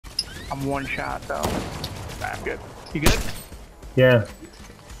I'm one shot though. Nah, I'm good. You good? Yeah.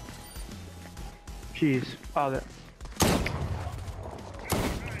 Jeez. Oh, that.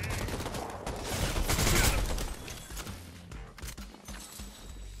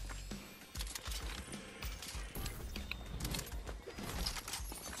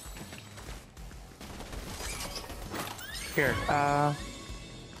 Here,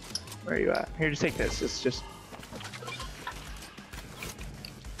 where are you at? Here, just take this. It's just.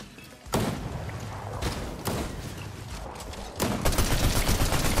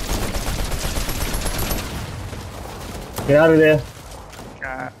 Get out of there.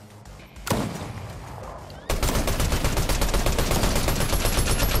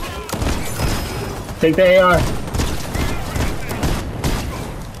 Take the AR.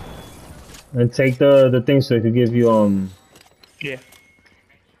 And take the thing so it could give you Yeah.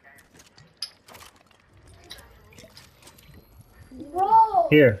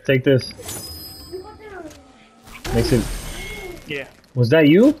 Here, take this. Makes it. Yeah. Was that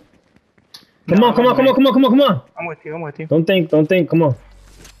you? Come No, on, come on, come on, come on, come on, come on. I'm with you. I'm with you. Don't think, come on.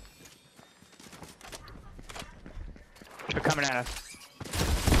 They're coming at us.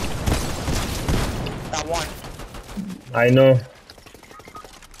 Got one. I know.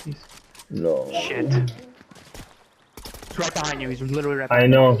 No. Shit. He's right behind you. He's literally right behind I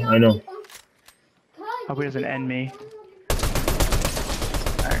know, I know. Hope he doesn't end me.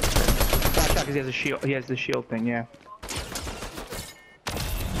 Alright. Watch out because he has a shield. He has the shield thing, yeah.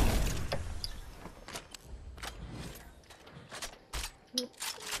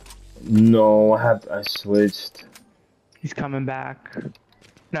 No, I switched. He's coming back.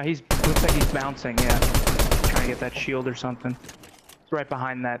 No, looks like he's bouncing, yeah. Trying to get that shield or something. He's right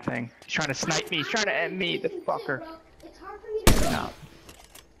behind that thing. He's trying to snipe me. He's trying to end me, the fucker. No.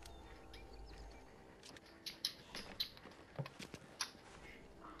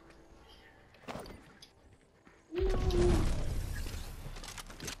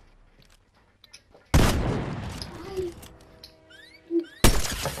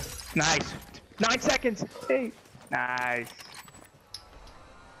 Nice. 9 seconds. Hey. Nice.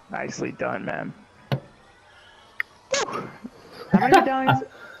 Nicely done, man. Woo. How many medallions?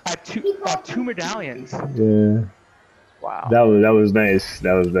 I have two medallions. Yeah. Wow. That was nice.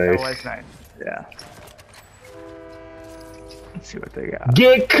 That was nice. That was nice. Yeah. Let's see what they got.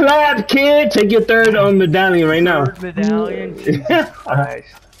 Get clapped, kid! Take your third medallion right now. Third medallion? Jesus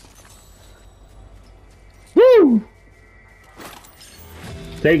Christ. Woo!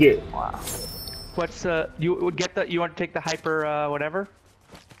 Take it. Wow. What's you would get the? You want to take the hyper whatever?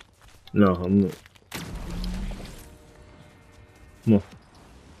 No, I'm not. No.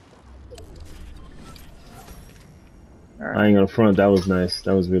 Right. I ain't gonna front. That was nice.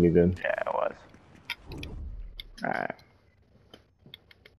 That was really good. Yeah, it was. All right.